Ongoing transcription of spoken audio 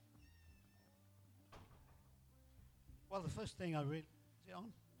Well, the first thing I really... Is it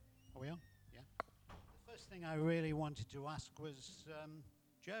on? Are we on? Yeah. The first thing I really wanted to ask was,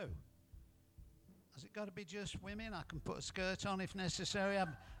 Joe, has it got to be just women? I can put a skirt on if necessary.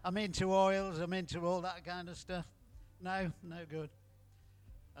 I'm into oils. I'm into all that kind of stuff. No good.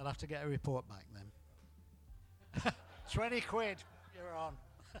 I'll have to get a report back then. 20 quid, you're on.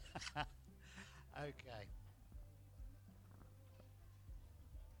 Okay.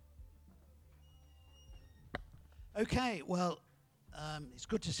 Okay, well, it's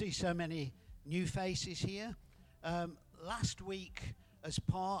good to see so many new faces here. Last week, as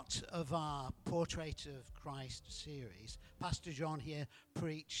part of our Portrait of Christ series, Pastor John here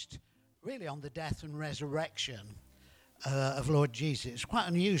preached really on the death and resurrection of Lord Jesus. It's quite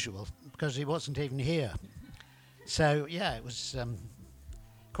unusual because he wasn't even here. So, yeah, it was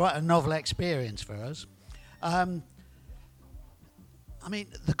quite a novel experience for us. I mean,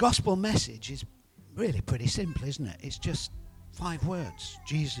 the gospel message is really pretty simple, isn't it? It's just 5 words.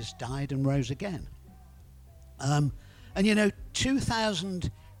 Jesus died and rose again. And you know, 2,000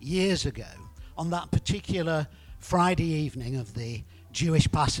 years ago, on that particular Friday evening of the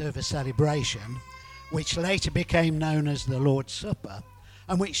Jewish Passover celebration, which later became known as the Lord's Supper,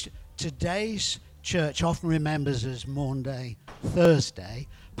 and which today's church often remembers as Maundy Thursday,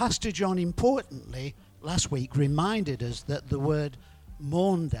 Pastor John importantly last week reminded us that the word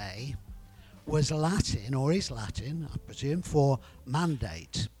Maundy was Latin, or is Latin, I presume, for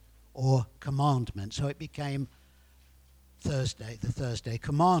mandate or commandment. So it became Thursday, the Thursday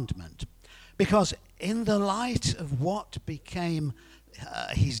commandment. Because in the light of what became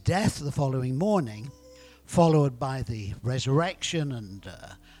his death the following morning, followed by the resurrection and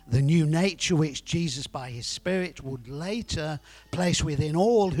the new nature which Jesus by his Spirit would later place within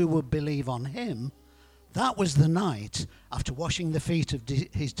all who would believe on him, that was the night after washing the feet of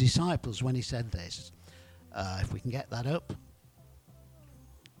his disciples when he said this. If we can get that up.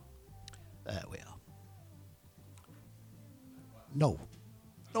 There we are. No.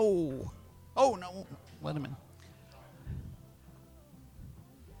 Oh, no. Wait a minute.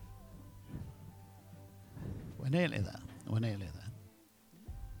 We're nearly there.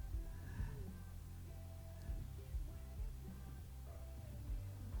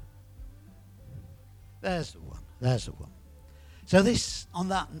 There's the one. So this, on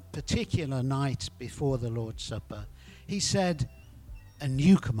that particular night before the Lord's Supper, he said, a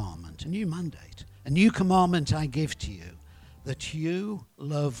new commandment, a new mandate, a new commandment I give to you, that you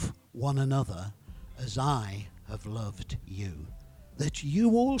love one another as I have loved you, that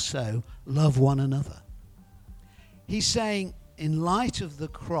you also love one another. He's saying, in light of the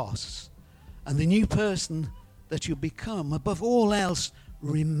cross and the new person that you become, above all else,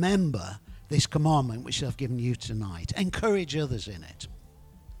 remember this commandment which I've given you tonight. Encourage others in it.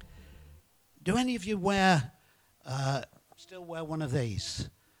 Do any of you still wear one of these?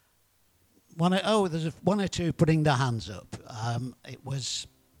 There's one or two putting their hands up. It was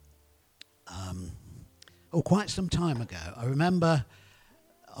quite some time ago. I remember,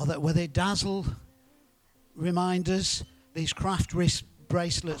 were they Dazzle reminders? These craft wrist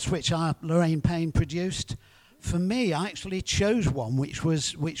bracelets which Lorraine Payne produced. For me, I actually chose one which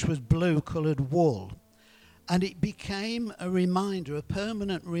was blue-coloured wool, and it became a reminder, a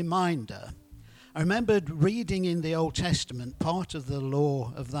permanent reminder. I remembered reading in the Old Testament, part of the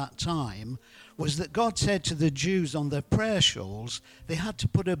law of that time was that God said to the Jews on their prayer shawls, they had to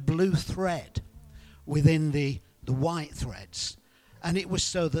put a blue thread within the white threads, and it was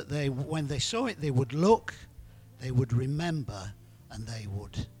so that when they saw it, they would look, they would remember, and they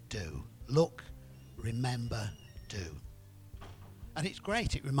would do. Look, remember, do. And it's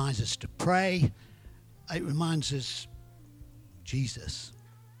great. It reminds us to pray. It reminds us Jesus.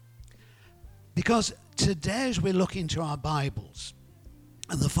 Because today, as we look into our Bibles,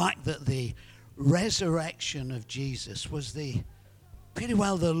 and the fact that the resurrection of Jesus was pretty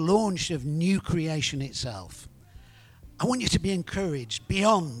well the launch of new creation itself, I want you to be encouraged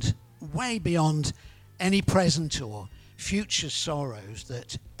way beyond any present or future sorrows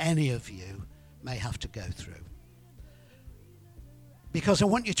that any of you may have to go through. Because I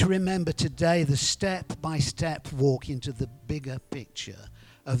want you to remember today the step-by-step walk into the bigger picture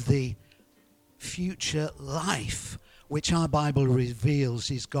of the future life, which our Bible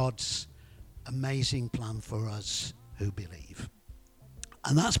reveals is God's amazing plan for us who believe.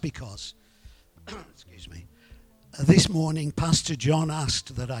 And that's because, this morning Pastor John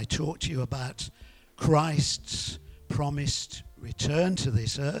asked that I talk to you about Christ's promised return to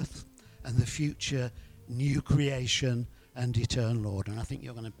this earth and the future new creation and eternal Lord. And I think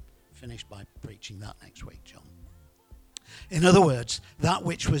you're going to finish by preaching that next week, John. In other words, that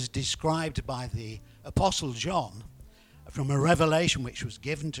which was described by the Apostle John from a revelation which was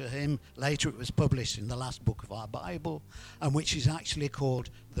given to him. Later it was published in the last book of our Bible, and which is actually called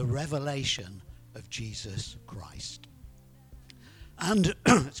the Revelation of Jesus Christ. And,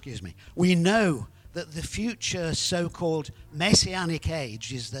 excuse me, we know that the future so-called Messianic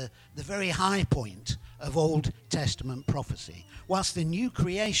age is the very high point of Old Testament prophecy, whilst the new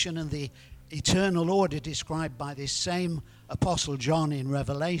creation and the eternal order described by this same Apostle John in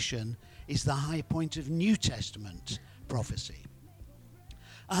Revelation is the high point of New Testament prophecy.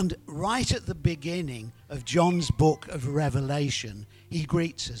 And right at the beginning of John's book of Revelation, he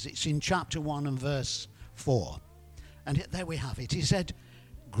greets us. It's in chapter 1 and verse 4. And there we have it. He said,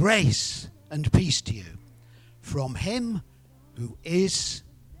 "Grace and peace to you from him who is,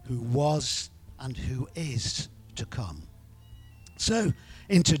 who was, and who is to come." So,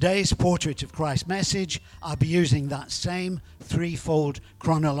 in today's Portrait of Christ message, I'll be using that same threefold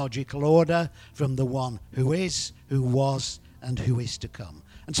chronological order from the one who is, who was, and who is to come.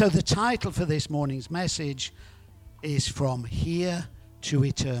 And so the title for this morning's message is From Here to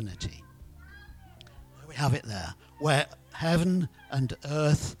Eternity. We have it there, where heaven and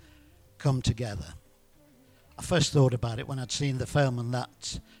earth come together. I first thought about it when I'd seen the film and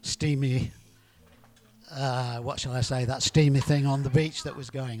that steamy, that steamy thing on the beach that was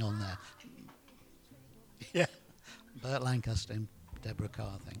going on there. Yeah, Burt Lancaster and Deborah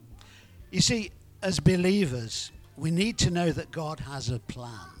Carr thing. You see, as believers, we need to know that God has a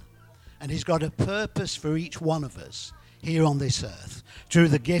plan, and he's got a purpose for each one of us here on this earth, through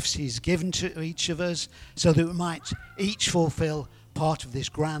the gifts he's given to each of us, so that we might each fulfill part of this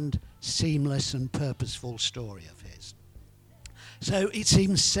grand, seamless and purposeful story of his. So it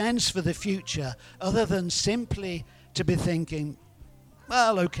seems sense for the future, other than simply to be thinking,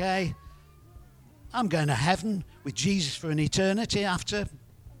 well, okay, I'm going to heaven with Jesus for an eternity after.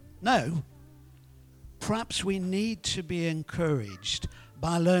 No. Perhaps we need to be encouraged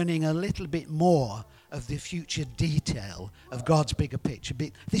by learning a little bit more of the future detail of God's bigger picture,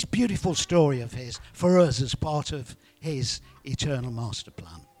 this beautiful story of his for us as part of his eternal master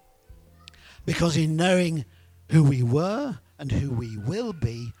plan. Because in knowing who we were and who we will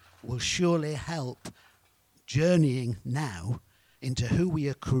be will surely help journeying now into who we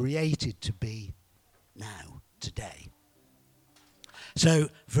are created to be now, today. So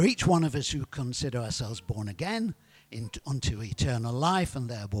for each one of us who consider ourselves born again unto eternal life and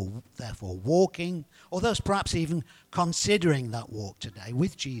therefore walking, or those perhaps even considering that walk today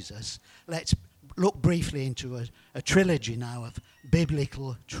with Jesus, let's look briefly into a trilogy now of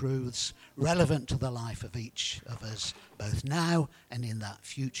biblical truths relevant to the life of each of us, both now and in that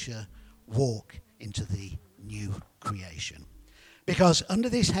future walk into the new creation. Because under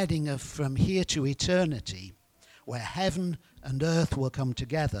this heading of From Here to Eternity, where heaven and earth will come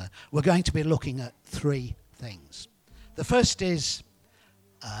together, we're going to be looking at three things. The first is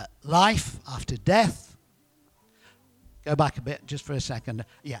life after death. Go back a bit just for a second.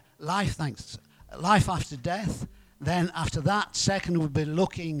 Yeah, life after death. Then after that, second, we'll be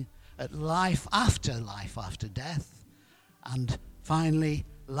looking at life after death. And finally,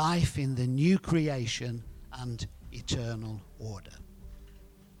 life in the new creation and eternal order.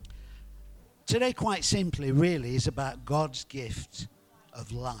 Today, quite simply, really, is about God's gift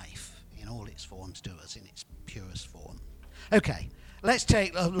of life in all its forms to us, in its purest form. Okay, let's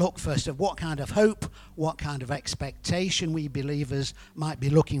take a look first at what kind of hope, what kind of expectation we believers might be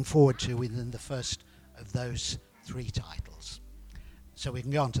looking forward to within the first of those three titles. So we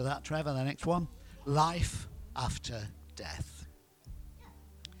can go on to that, Trevor, the next one. Life after death.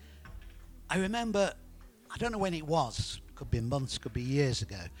 I remember, I don't know when it was, could be months, could be years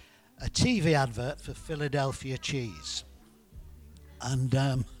ago, a TV advert for Philadelphia cheese.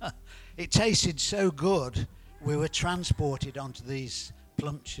 And it tasted so good, we were transported onto these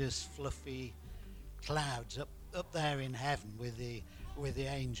plumptious, fluffy clouds up there in heaven with the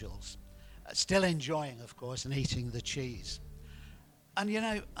angels. Still enjoying, of course, and eating the cheese. And, you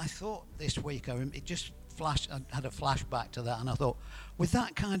know, I thought this week, it just flashed, I had a flashback to that, and I thought, with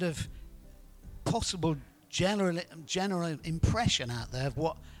that kind of possible general impression out there of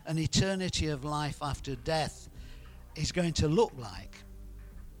what an eternity of life after death is going to look like,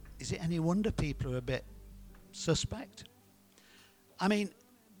 is it any wonder people are a bit suspect? I mean,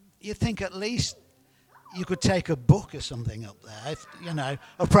 you'd think at least you could take a book or something up there,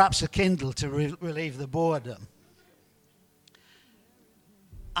 or perhaps a Kindle to relieve the boredom.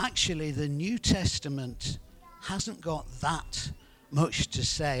 Actually, the New Testament hasn't got that much to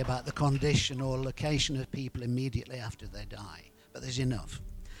say about the condition or location of people immediately after they die, but there's enough.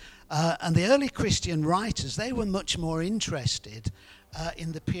 And the early Christian writers, they were much more interested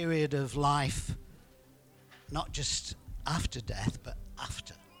in the period of life, not just after death, but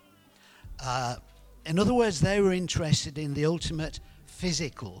after. In other words, they were interested in the ultimate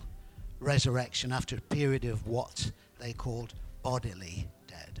physical resurrection after a period of what they called bodily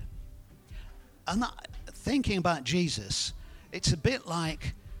dead. And thinking about Jesus, it's a bit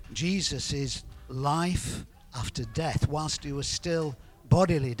like Jesus' life after death, whilst he was still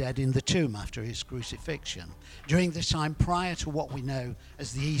bodily dead in the tomb after his crucifixion, during the time prior to what we know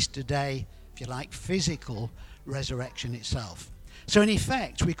as the Easter day, if you like, physical resurrection itself. So in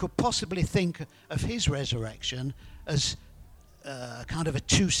effect, we could possibly think of his resurrection as kind of a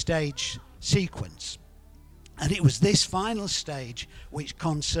two-stage sequence. And it was this final stage which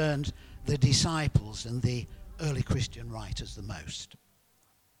concerned the disciples and the early Christian writers the most.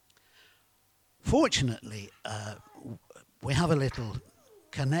 Fortunately, we have a little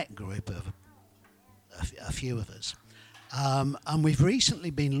connect group of a few of us, and we've recently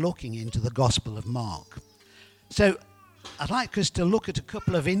been looking into the Gospel of Mark. So I'd like us to look at a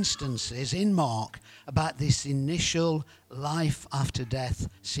couple of instances in Mark about this initial life after death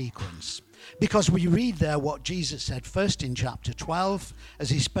sequence. Because we read there what Jesus said first in chapter 12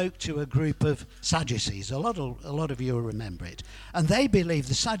 as he spoke to a group of Sadducees. A lot of you will remember it. And the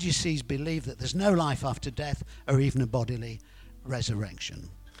Sadducees believe that there's no life after death or even a bodily resurrection.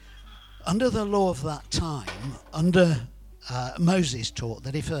 Under the law of that time, Moses taught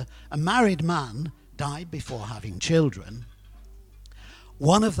that if a married man died before having children,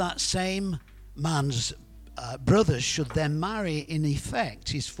 one of that same man's brothers should then marry, in effect,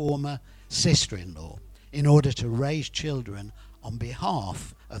 his former sister-in-law in order to raise children on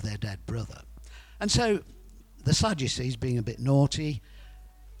behalf of their dead brother. And so the Sadducees, being a bit naughty,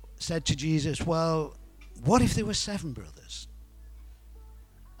 said to Jesus, well, what if there were 7 brothers?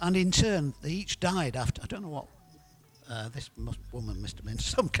 And in turn, they each died after, I don't know what, this woman must have been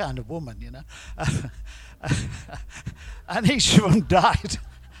some kind of woman, you know. And each of them died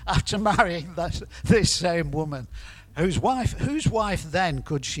after marrying this same woman. Whose wife then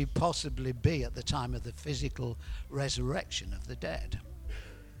could she possibly be at the time of the physical resurrection of the dead?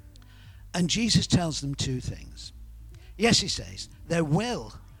 And Jesus tells them 2 things. Yes, he says, there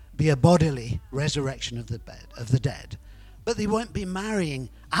will be a bodily resurrection of the dead, but they won't be marrying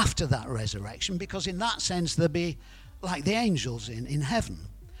after that resurrection, because in that sense they'll be like the angels in heaven.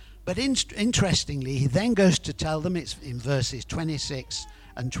 But interestingly, he then goes to tell them, it's in verses 26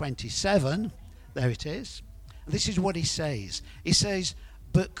 and 27, there it is. This is what he says. He says,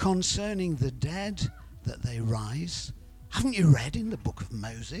 but concerning the dead that they rise, haven't you read in the book of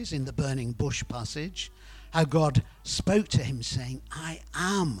Moses, in the burning bush passage, how God spoke to him saying, I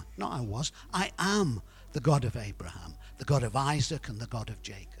am the God of Abraham, the God of Isaac, and the God of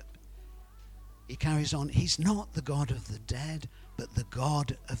Jacob. He carries on, he's not the God of the dead, but the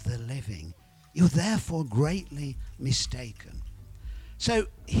God of the living. You're therefore greatly mistaken. So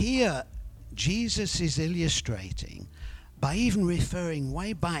here, Jesus is illustrating, by even referring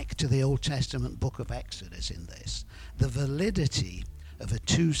way back to the Old Testament book of Exodus in this, the validity of a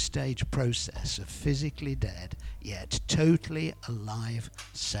 2-stage process of physically dead yet totally alive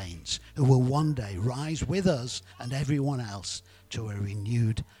saints who will one day rise with us and everyone else to a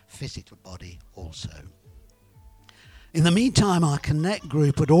renewed physical body also. In the meantime, our Connect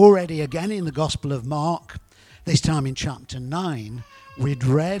group had already, again in the Gospel of Mark, this time in chapter 9, we'd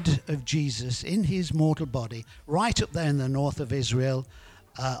read of Jesus in his mortal body right up there in the north of Israel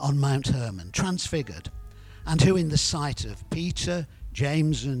on Mount Hermon, transfigured, and who in the sight of Peter,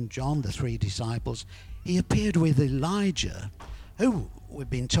 James and John, the 3 disciples, he appeared with Elijah, who we've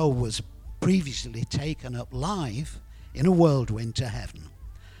been told was previously taken up live in a whirlwind to heaven,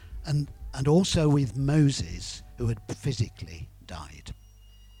 and also with Moses, who had physically died.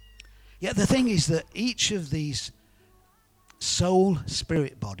 Yet the thing is that each of these soul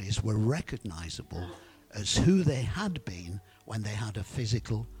spirit bodies were recognizable as who they had been when they had a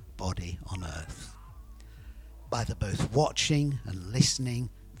physical body on earth, by the both watching and listening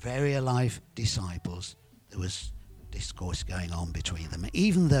very alive disciples. There was discourse going on between them,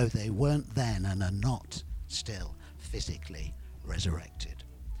 even though they weren't then and are not still physically resurrected.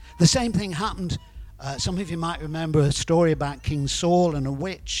 The same thing happened, some of you might remember a story about King Saul and a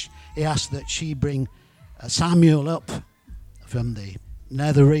witch. He asked that she bring Samuel up from the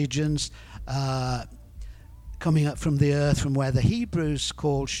nether regions, coming up from the earth from where the Hebrews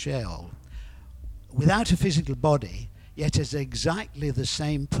call Sheol, without a physical body, yet as exactly the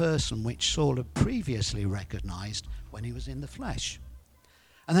same person which Saul had previously recognized when he was in the flesh.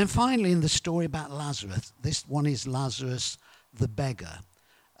 And then finally in the story about Lazarus, this one is Lazarus the beggar,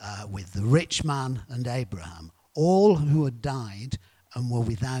 with the rich man and Abraham, all who had died and were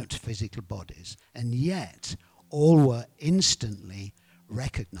without physical bodies. And yet all were instantly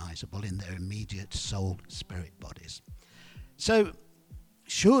recognizable in their immediate soul, spirit bodies. So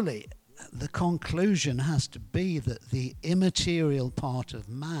surely the conclusion has to be that the immaterial part of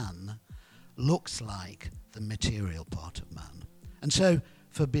man looks like the material part of man. And so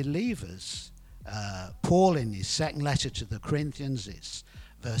for believers, Paul in his second letter to the Corinthians, it's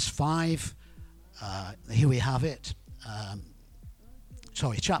verse 5, here we have it,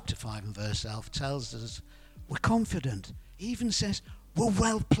 chapter 5 and verse 12 tells us we're confident. He even says we're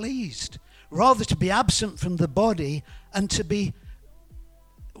well pleased, rather to be absent from the body and to be,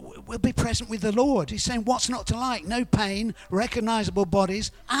 we'll be present with the Lord. He's saying what's not to like? No pain, recognizable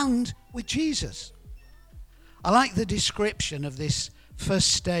bodies, and with Jesus. I like the description of this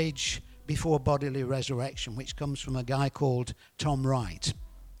first stage before bodily resurrection, which comes from a guy called Tom Wright,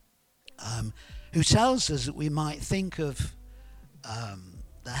 who tells us that we might think of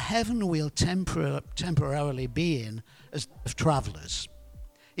the heaven we'll temporarily be in as of travellers.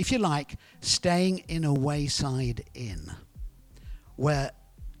 If you like, staying in a wayside inn where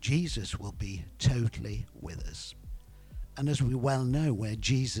Jesus will be totally with us. And as we well know, where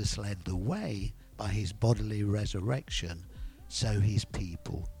Jesus led the way by his bodily resurrection, so his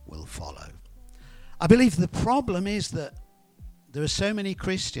people will follow. I believe the problem is that there are so many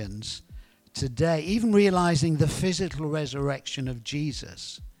Christians today, even realizing the physical resurrection of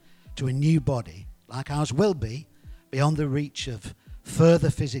Jesus to a new body, like ours will be, beyond the reach of further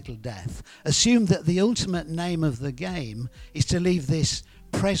physical death, assume that the ultimate name of the game is to leave this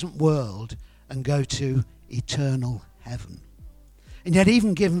present world and go to eternal heaven. And yet,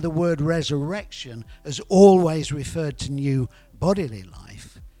 even given the word resurrection has always referred to new bodily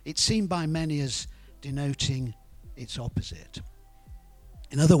life, it's seen by many as denoting its opposite.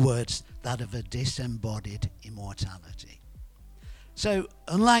 In other words, that of a disembodied immortality. So,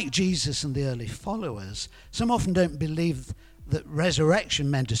 unlike Jesus and the early followers, some often don't believe that resurrection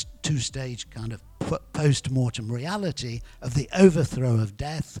meant a two-stage kind of post-mortem reality of the overthrow of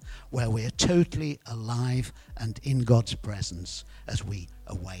death, where we are totally alive and in God's presence as we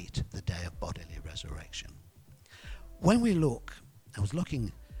await the day of bodily resurrection. When we look, I was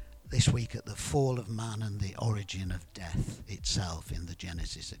looking this week at the fall of man and the origin of death itself in the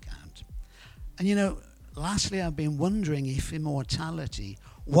Genesis account. And you know, lastly, I've been wondering if immortality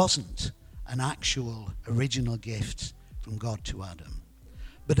wasn't an actual original gift from God to Adam,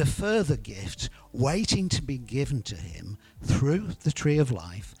 but a further gift waiting to be given to him through the tree of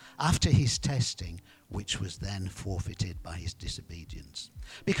life after his testing, which was then forfeited by his disobedience.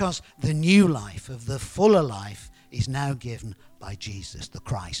 Because the new life of the fuller life is now given by Jesus, the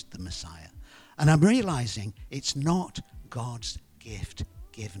Christ, the Messiah. And I'm realizing it's not God's gift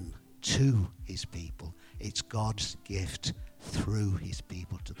given to his people. It's God's gift through his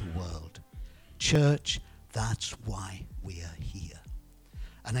people to the world. Church, that's why we are here.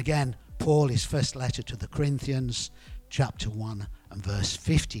 And again, Paul, his first letter to the Corinthians, chapter 1 and verse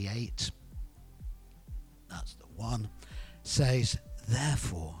 58, that's the one, says,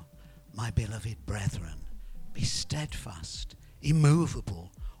 "Therefore, my beloved brethren, be steadfast,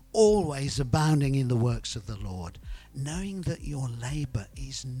 immovable, always abounding in the works of the Lord, knowing that your labor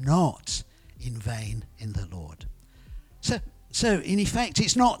is not in vain in the Lord." So in effect,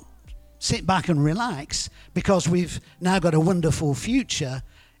 it's not sit back and relax because we've now got a wonderful future.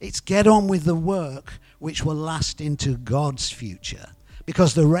 It's get on with the work which will last into God's future,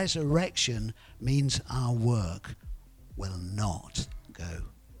 because the resurrection means our work will not go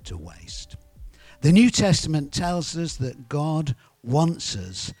to waste. The New Testament tells us that God wants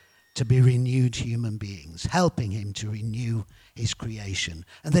us to be renewed human beings, helping him to renew his creation,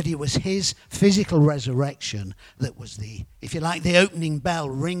 and that it was his physical resurrection that was the, if you like, the opening bell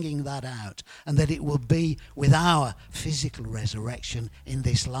ringing that out, and that it will be with our physical resurrection in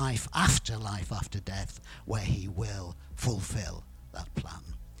this life after death, where he will fulfill that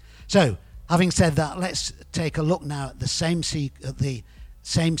plan. So, having said that, let's take a look now at the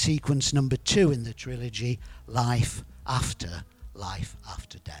same sequence number 2 in the trilogy, life after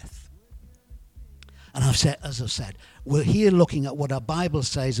death. And as I've said, we're here looking at what our Bible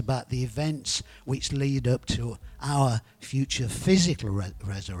says about the events which lead up to our future physical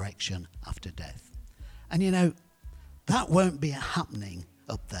resurrection after death. And you know, that won't be happening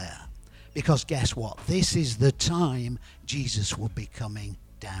up there, because guess what? This is the time Jesus will be coming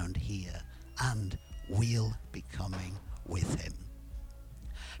down here, and we'll be coming with him.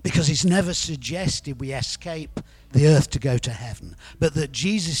 Because it's never suggested we escape the earth to go to heaven, but that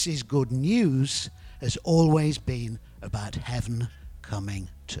Jesus' good news has always been about heaven coming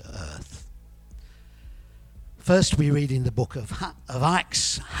to earth. First, we read in the book of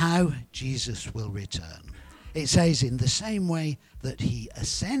Acts how Jesus will return. It says, in the same way that he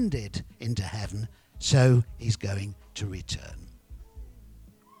ascended into heaven, so he's going to return.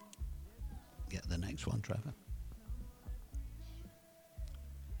 Get the next one, Trevor.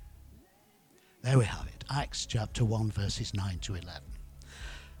 There we have it. Acts chapter 1, verses 9 to 11.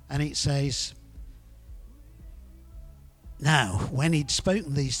 And it says, now, when he'd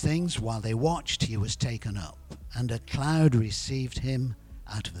spoken these things, while they watched, he was taken up, and a cloud received him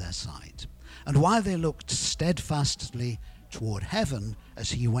out of their sight. And while they looked steadfastly toward heaven as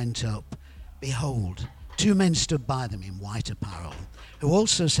he went up, behold, two men stood by them in white apparel, who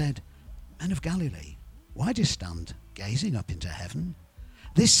also said, Men of Galilee, why do you stand gazing up into heaven?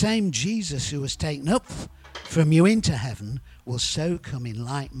 This same Jesus who was taken up from you into heaven will so come in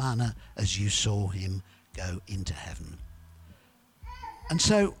like manner as you saw him go into heaven. And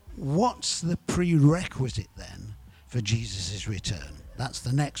so what's the prerequisite then for Jesus' return? That's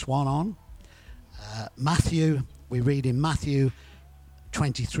the next one on. Matthew, we read in Matthew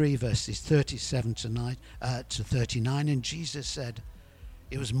 23 verses 37 to 39, and Jesus said,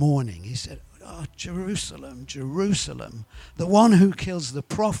 it was morning, he said, oh, Jerusalem, Jerusalem, the one who kills the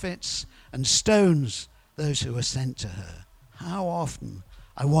prophets and stones those who are sent to her. How often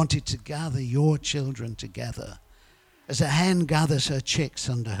I wanted to gather your children together as a hen gathers her chicks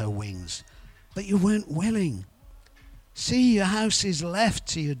under her wings, but you weren't willing. See, your house is left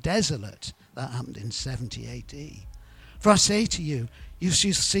to you desolate. That happened in 70 AD. For I say to you, you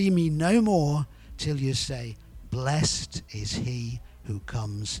shall see me no more till you say, blessed is he who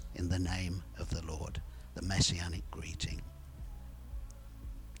comes in the name of the Lord, the messianic greeting.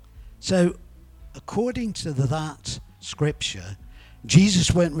 So, according to that scripture,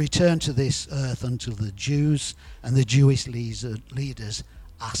 Jesus won't return to this earth until the Jews and the Jewish leaders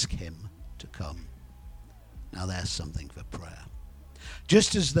ask him to come. Now there's something for prayer.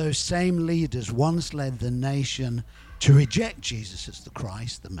 Just as those same leaders once led the nation to reject Jesus as the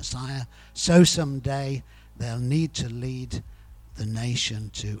Christ, the Messiah, so someday they'll need to lead the nation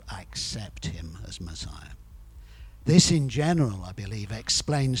to accept him as Messiah. This in general, I believe,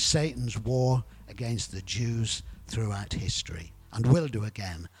 explains Satan's war against the Jews throughout history, and will do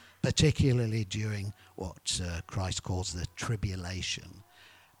again, particularly during what Christ calls the tribulation,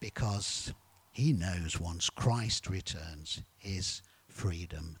 because he knows once Christ returns, his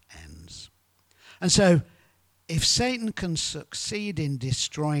freedom ends. And so, if Satan can succeed in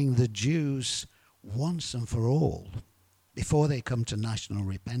destroying the Jews once and for all, before they come to national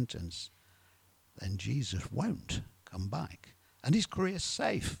repentance, then Jesus won't come back. And his career's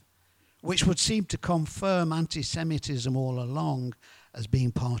safe, which would seem to confirm anti-Semitism all along as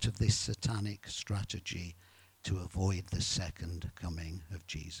being part of this satanic strategy to avoid the second coming of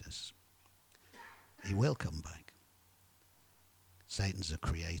Jesus. He will come back. Satan's a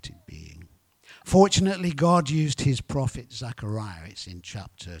created being. Fortunately, God used his prophet Zechariah. It's in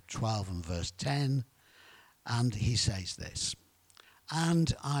chapter 12 and verse 10. And he says this,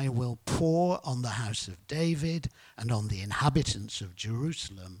 and I will pour on the house of David and on the inhabitants of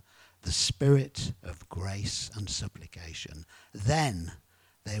Jerusalem the spirit of grace and supplication. Then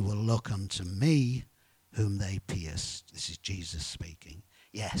they will look unto me whom they pierced. This is Jesus speaking.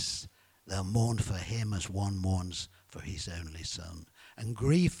 Yes, they'll mourn for him as one mourns for his only son, and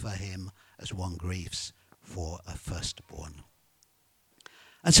grieve for him as one grieves for a firstborn.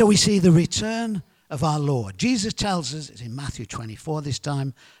 And so we see the return of our Lord. Jesus tells us, it's in Matthew 24 this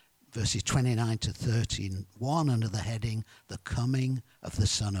time, verses 29 to 31, under the heading, the coming of the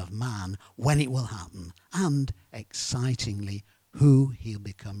Son of Man, when it will happen, and excitingly, who he'll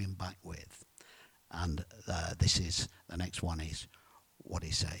be coming back with. And this is, the next one is what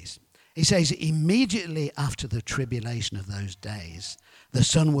he says. He says, immediately after the tribulation of those days, the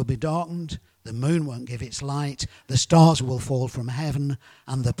sun will be darkened, the moon won't give its light, the stars will fall from heaven,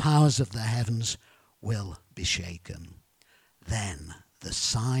 and the powers of the heavens will be shaken. Then the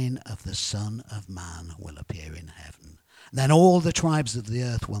sign of the Son of Man will appear in heaven. Then all the tribes of the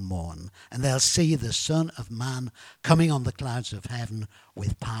earth will mourn, and they'll see the Son of Man coming on the clouds of heaven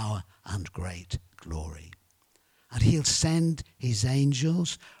with power and great glory. And he'll send his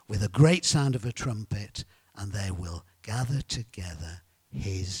angels with a great sound of a trumpet, and they will gather together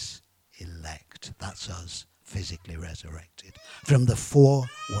his elect. That's us, physically resurrected, from the four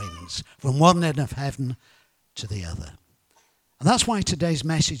winds, from one end of heaven to the other. And that's why today's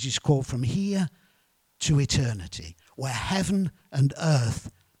message is called From Here to Eternity, where heaven and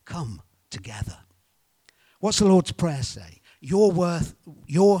earth come together. What's the Lord's Prayer say? Your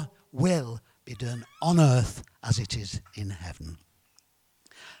will be done on earth as it is in heaven.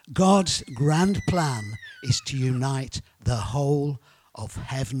 God's grand plan is to unite the whole of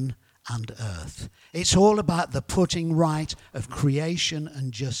heaven and earth. It's all about the putting right of creation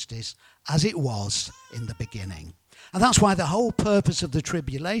and justice as it was in the beginning. And that's why the whole purpose of the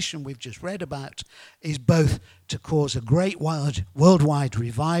tribulation we've just read about is both to cause a great worldwide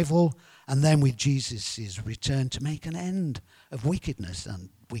revival, and then with Jesus' return to make an end of wickedness and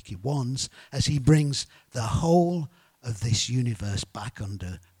wicked ones as he brings the whole of this universe back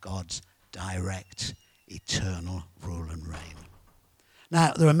under God's direct, eternal rule and reign.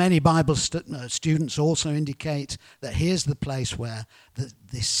 Now, there are many Bible students also indicate that here's the place where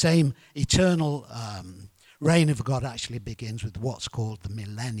this same eternal reign of God actually begins with what's called the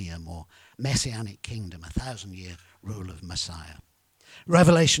millennium or messianic kingdom, 1,000-year rule of Messiah.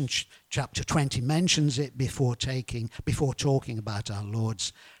 Revelation chapter 20 mentions it before talking about our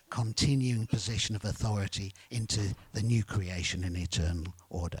Lord's continuing position of authority into the new creation and eternal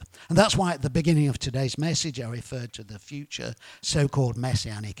order. And that's why at the beginning of today's message I referred to the future so-called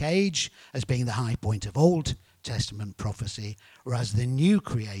messianic age as being the high point of Old Testament prophecy, whereas the new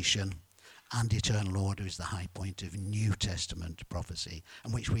creation and eternal order is the high point of New Testament prophecy,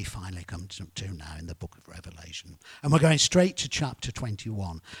 and which we finally come to now in the book of Revelation. And we're going straight to chapter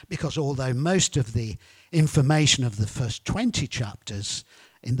 21, because although most of the information of the first 20 chapters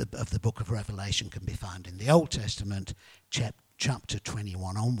of the book of Revelation can be found in the Old Testament, chapter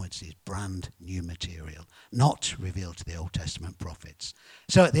 21 onwards is brand new material, not revealed to the Old Testament prophets.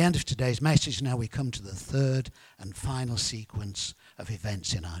 So at the end of today's message, now we come to the third and final sequence of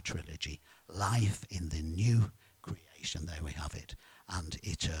events in our trilogy: life in the new creation, there we have it, and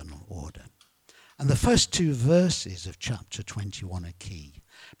eternal order. And the first two verses of chapter 21 are key,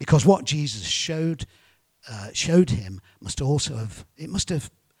 because what Jesus showed him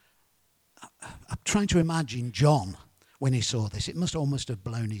I'm trying to imagine John when he saw this. It must almost have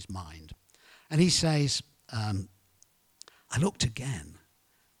blown his mind. And he says, I looked again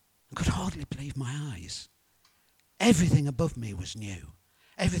and could hardly believe my eyes. Everything above me was new.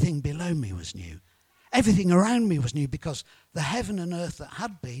 Everything below me was new. Everything around me was new, because the heaven and earth that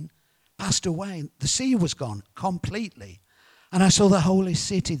had been passed away. The sea was gone completely. And I saw the holy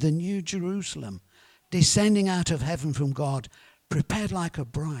city, the new Jerusalem, descending out of heaven from God, prepared like a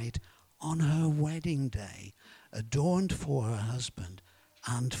bride on her wedding day, adorned for her husband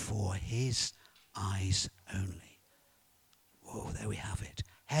and for his eyes only. Whoa, there we have it.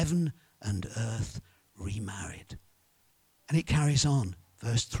 Heaven and earth remarried. And it carries on.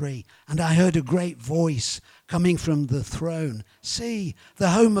 Verse 3, and I heard a great voice coming from the throne. See,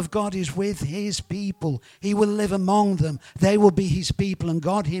 the home of God is with his people. He will live among them. They will be his people, and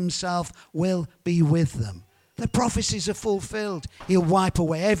God himself will be with them. The prophecies are fulfilled. He'll wipe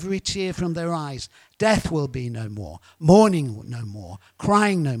away every tear from their eyes. Death will be no more. Mourning no more.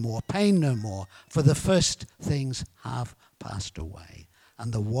 Crying no more. Pain no more. For the first things have passed away.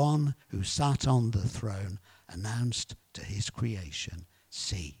 And the one who sat on the throne announced to his creation,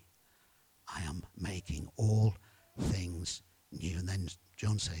 see, I am making all things new. And then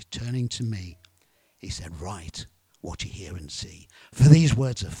John says, turning to me, he said, write what you hear and see. For these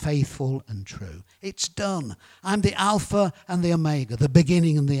words are faithful and true. It's done. I'm the Alpha and the Omega, the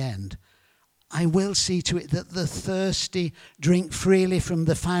beginning and the end. I will see to it that the thirsty drink freely from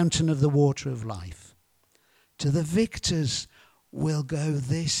the fountain of the water of life. To the victors will go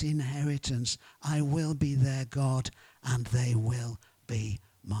this inheritance. I will be their God, and they will be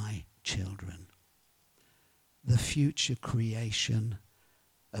my children. The future creation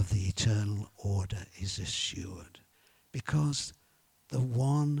of the eternal order is assured, because the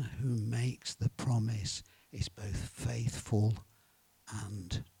one who makes the promise is both faithful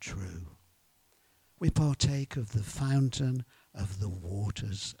and true. We partake of the fountain of the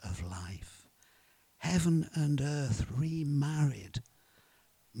waters of life. Heaven and earth remarried.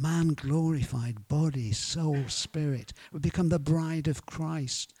 Man glorified, body, soul, spirit. We become the bride of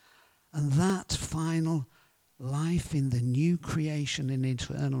Christ. And that final life in the new creation in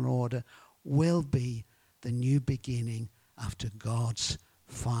eternal order will be the new beginning after God's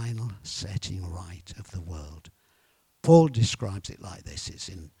final setting right of the world. Paul describes it like this. It's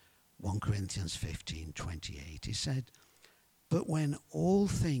in 1 Corinthians 15:28. He said, but when all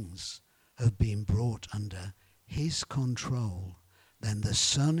things have been brought under his control, then the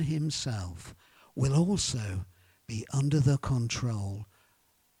Son himself will also be under the control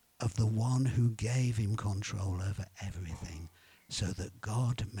of the one who gave him control over everything, so that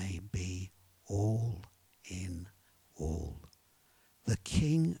God may be all in all. The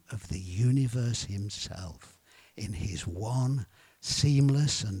King of the universe himself, in his one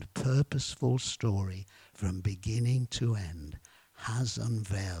seamless and purposeful story from beginning to end, has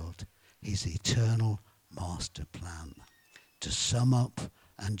unveiled his eternal master plan. To sum up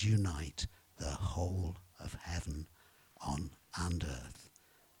and unite the whole of heaven on and earth.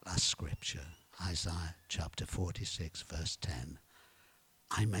 Last scripture, Isaiah chapter 46, verse 10.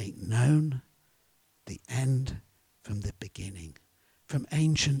 I make known the end from the beginning, from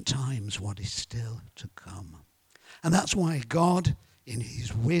ancient times what is still to come. And that's why God, in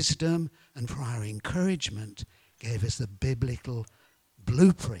his wisdom and for our encouragement, gave us the biblical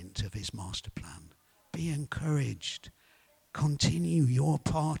blueprint of his master plan. Be encouraged. Continue your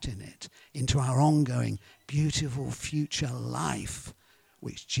part in it into our ongoing, beautiful future life,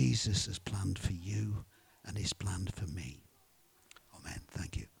 which Jesus has planned for you and is planned for me. Amen.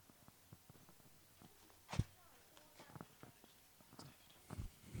 Thank you.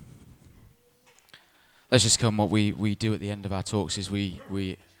 Let's just come. What we do at the end of our talks is we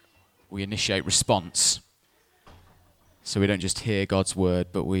initiate response. So we don't just hear God's word,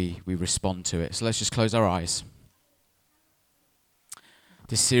 but we respond to it. So let's just close our eyes.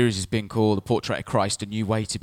 This series has been called The Portrait of Christ, A New Way to